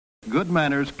good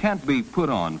manners can't be put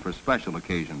on for special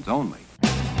occasions only.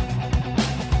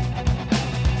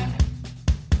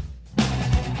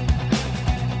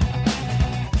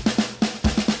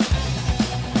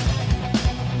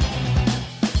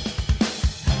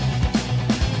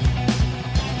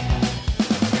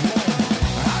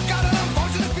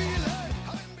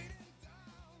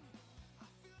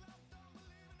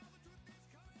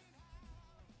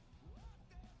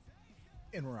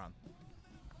 And we're on.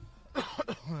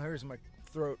 There's my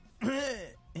throat.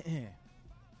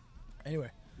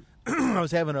 Anyway, I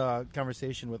was having a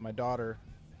conversation with my daughters,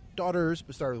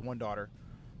 but started with one daughter.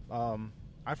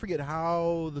 I forget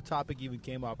how the topic even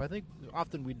came up. I think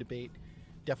often we debate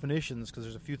definitions because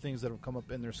there's a few things that have come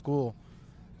up in their school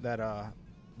that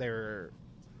they're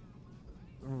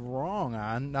wrong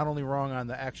on. Not only wrong on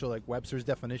the actual like Webster's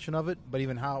definition of it, but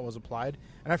even how it was applied.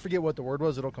 And I forget what the word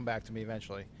was. It'll come back to me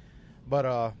eventually.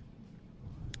 But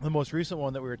the most recent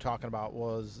one that we were talking about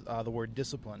was the word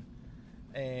discipline.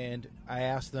 And I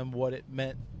asked them what it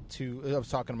meant to... I was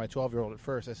talking to my 12-year-old at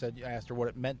first. I asked her what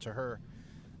it meant to her.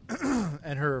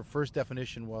 And her first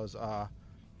definition was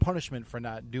punishment for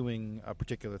not doing a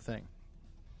particular thing.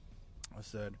 I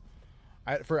said...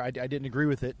 I didn't agree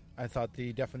with it. I thought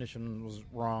the definition was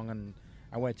wrong, and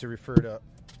I went to refer to...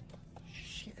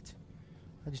 Shit.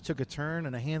 I just took a turn,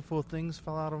 and a handful of things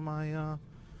fell out of my...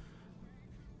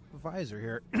 visor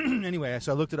here. Anyway,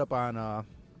 so I looked it up on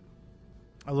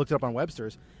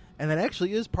Webster's, and that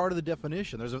actually is part of the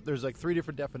definition. There's like 3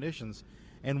 different definitions,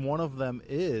 and one of them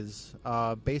is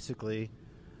basically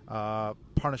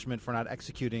punishment for not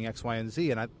executing X, Y, and Z.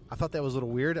 And I thought that was a little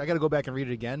weird. I got to go back and read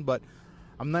it again, but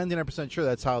I'm 99% sure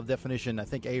that's how the definition, I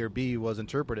think A or B, was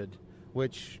interpreted,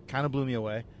 which kind of blew me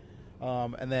away.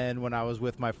 And then when I was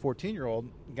with my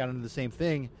 14-year-old, got into the same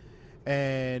thing,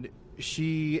 and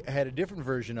she had a different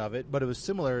version of it, but it was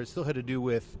similar. It still had to do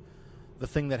with the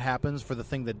thing that happens for the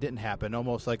thing that didn't happen,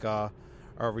 almost like a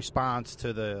response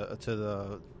to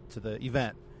the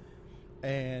event.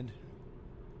 And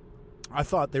I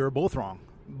thought they were both wrong,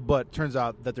 but turns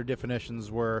out that their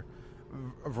definitions were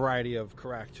a variety of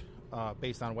correct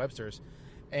based on Webster's,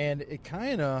 and it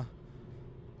kind of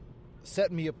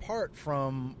set me apart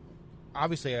from.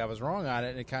 Obviously, I was wrong on it,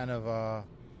 and it kind of.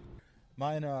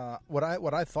 Mine,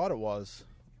 what I thought it was,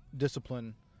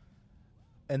 discipline,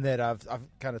 and that I've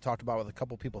kind of talked about with a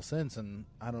couple people since, and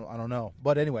I don't know.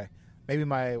 But anyway, maybe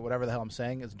my whatever the hell I'm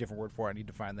saying is a different word for it. I need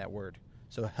to find that word.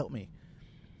 So help me.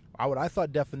 What I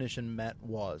thought definition meant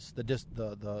was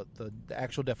the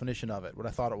actual definition of it. What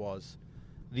I thought it was,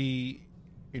 the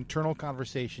internal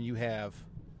conversation you have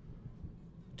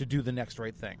to do the next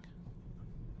right thing.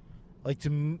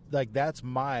 That's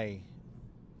my.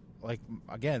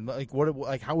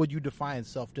 How would you define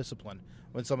self-discipline?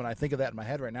 When I think of that in my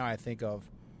head right now, I think of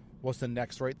what's the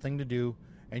next right thing to do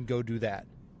and go do that.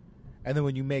 And then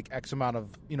when you make X amount of,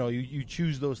 you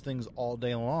choose those things all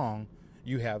day long,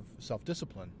 you have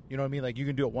self-discipline. You know what I mean? Like you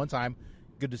can do it one time,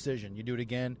 good decision. You do it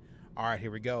again, all right, here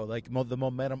we go. Like the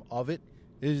momentum of it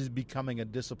is becoming a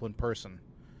disciplined person.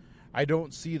 I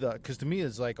don't see because to me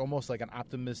it's like almost like an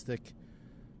optimistic,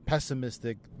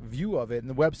 pessimistic view of it, and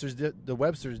the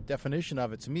Webster's definition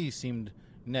of it to me seemed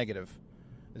negative.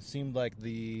 It seemed like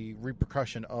the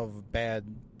repercussion of bad.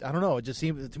 I don't know. It just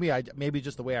seemed to me, maybe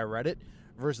just the way I read it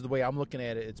versus the way I'm looking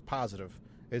at it. It's positive.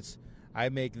 It's I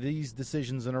make these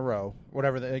decisions in a row,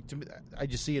 whatever. I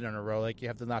just see it in a row. Like you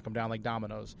have to knock them down like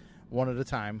dominoes, one at a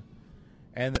time.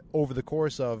 And over the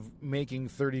course of making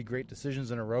 30 great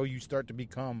decisions in a row, you start to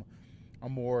become a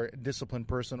more disciplined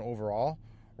person overall.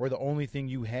 Where the only thing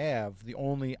you have, the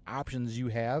only options you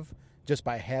have, just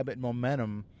by habit and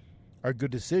momentum, are good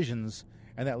decisions,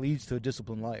 and that leads to a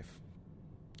disciplined life.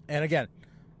 And again,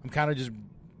 I'm kind of just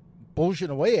bullshitting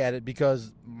away at it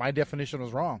because my definition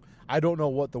was wrong. I don't know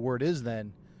what the word is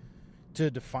then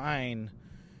to define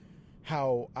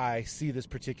how I see this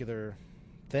particular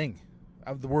thing.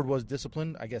 The word was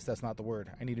discipline. I guess that's not the word.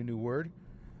 I need a new word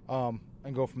and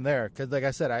go from there. Because like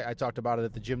I said, I talked about it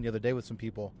at the gym the other day with some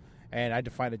people. And I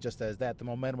define it just as that, the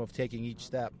momentum of taking each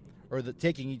step, or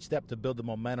taking each step to build the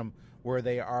momentum where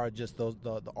they are just the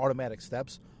automatic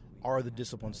steps are the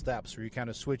disciplined steps, where you kind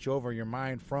of switch over your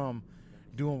mind from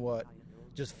doing what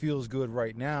just feels good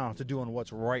right now to doing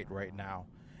what's right now.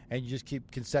 And you just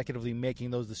keep consecutively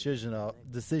making those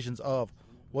decisions of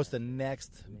what's the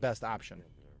next best option,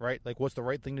 right? Like what's the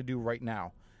right thing to do right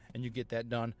now? And you get that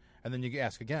done. And then you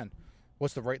ask again,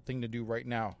 what's the right thing to do right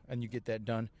now? And you get that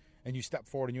done. And you step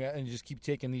forward and you just keep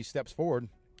taking these steps forward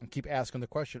and keep asking the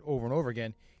question over and over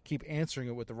again, keep answering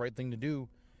it with the right thing to do.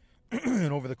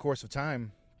 And over the course of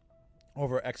time,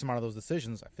 over X amount of those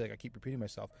decisions, I feel like I keep repeating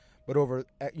myself, but over,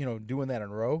 doing that in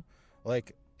a row,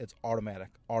 like, it's automatic.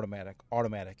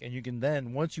 And you can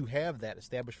then, once you have that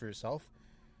established for yourself,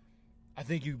 I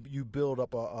think you build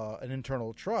up an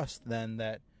internal trust then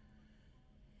that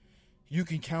you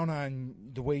can count on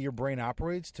the way your brain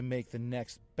operates to make the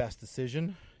next best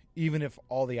decision, even if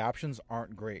all the options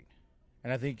aren't great.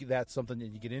 And I think that's something that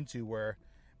you get into where,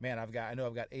 man, I know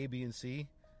I've got A, B, and C.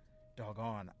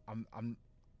 Doggone,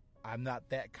 I'm not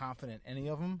that confident in any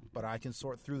of them, but I can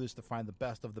sort through this to find the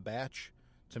best of the batch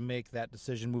to make that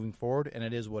decision moving forward, and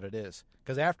it is what it is.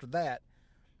 Because after that,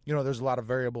 there's a lot of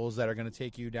variables that are going to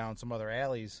take you down some other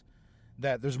alleys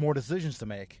that there's more decisions to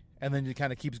make, and then it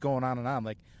kind of keeps going on and on.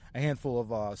 Like, a handful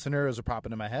of scenarios are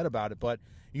popping in my head about it, but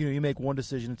you make one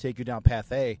decision to take you down path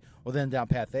A. Well, then down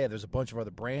path A, there's a bunch of other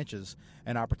branches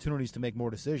and opportunities to make more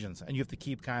decisions, and you have to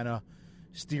keep kind of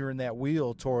steering that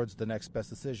wheel towards the next best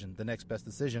decision,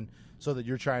 so that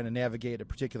you're trying to navigate a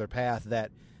particular path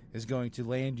that is going to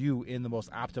land you in the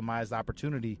most optimized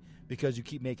opportunity because you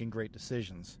keep making great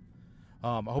decisions.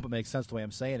 I hope it makes sense the way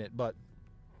I'm saying it, but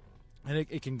and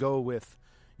it can go with,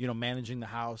 managing the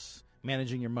house,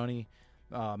 managing your money,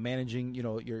 managing,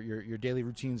 your daily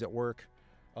routines at work,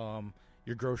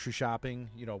 your grocery shopping,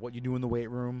 what you do in the weight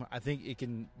room. I think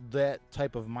that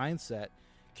type of mindset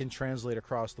can translate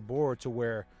across the board to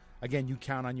where, again, you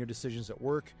count on your decisions at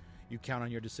work, you count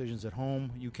on your decisions at home,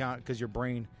 you count because your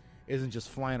brain isn't just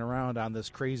flying around on this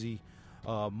crazy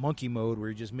monkey mode where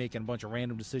you're just making a bunch of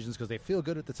random decisions because they feel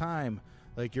good at the time.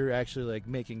 Like, you're actually like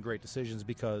making great decisions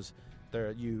because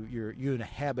you're in a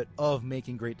habit of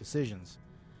making great decisions,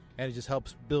 and it just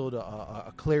helps build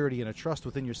a clarity and a trust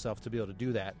within yourself to be able to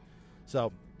do that.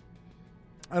 So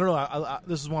I don't know.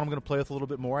 This is one I'm going to play with a little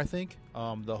bit more, I think,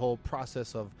 the whole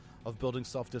process of building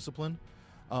self-discipline,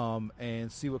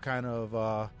 and see what kind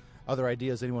of other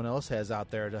ideas anyone else has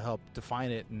out there to help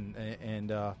define it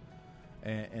and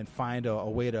find a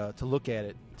way to look at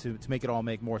it to make it all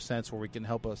make more sense, where we can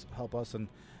help us and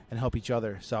help each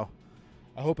other. So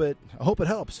I hope it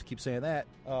helps. Keep saying that.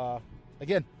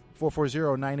 Again,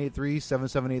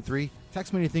 440-983-7783.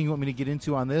 Text me anything you want me to get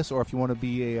into on this, or if you want to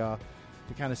be to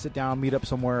kind of sit down, meet up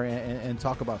somewhere, and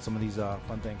talk about some of these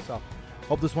fun things. So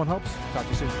hope this one helps. Talk to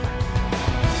you soon.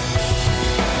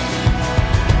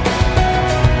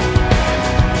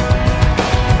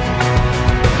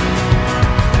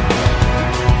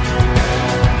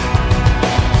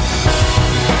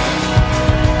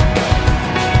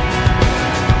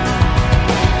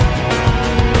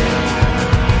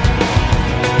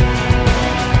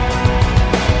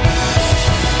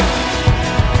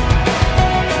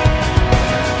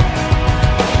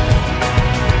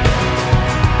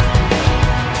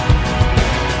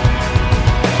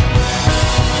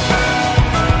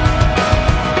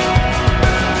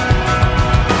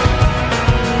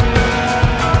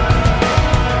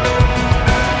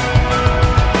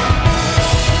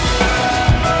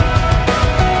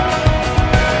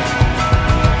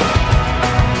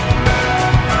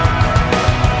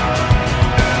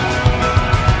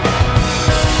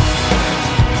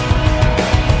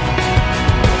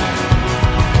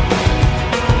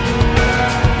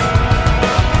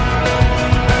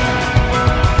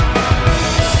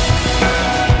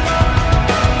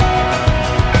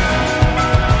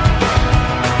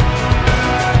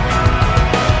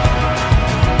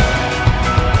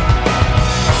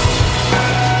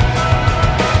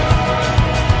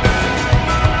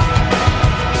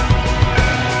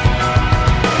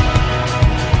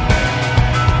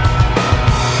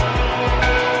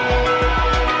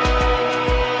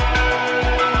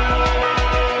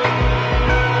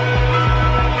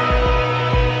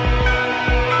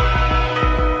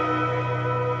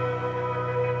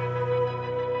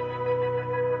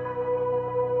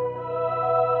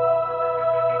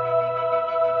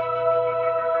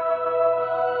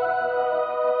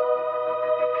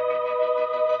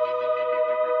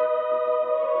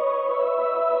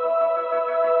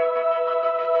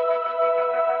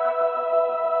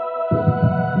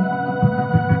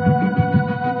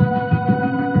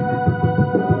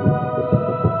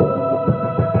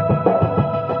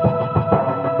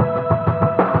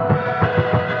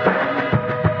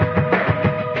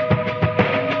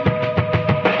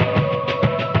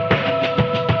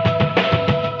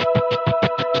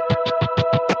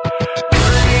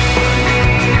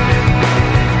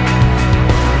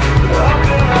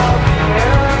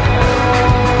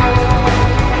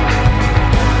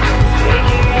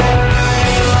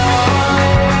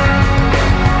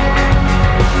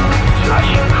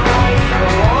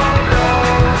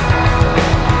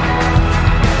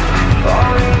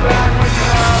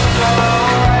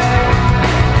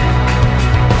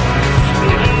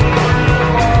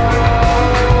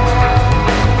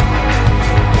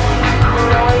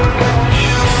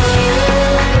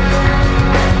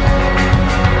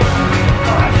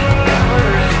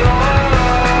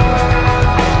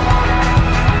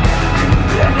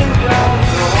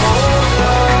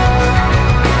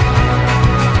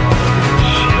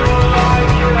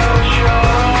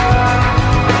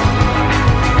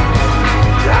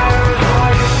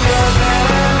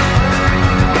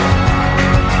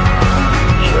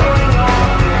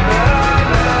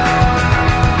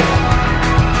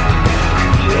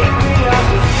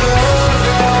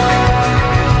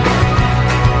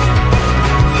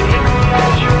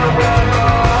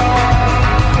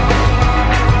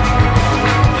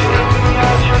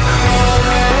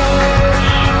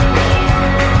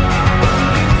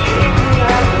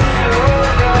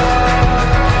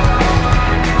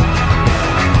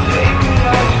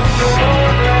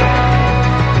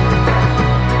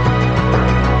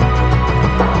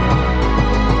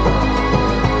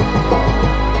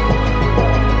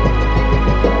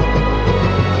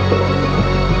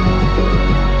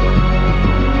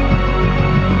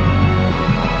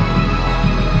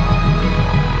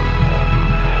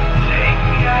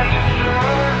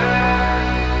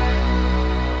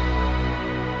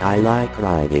 I like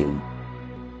riding.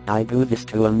 I do this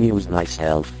to amuse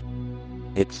myself.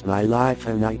 It's my life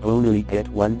and I only get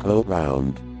one go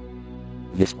round.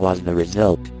 This was the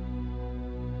result.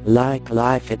 Like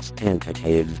life, it's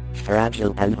tentative,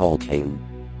 fragile and halting.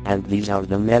 And these are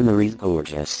the memories,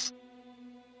 gorgeous.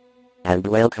 And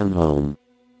welcome home.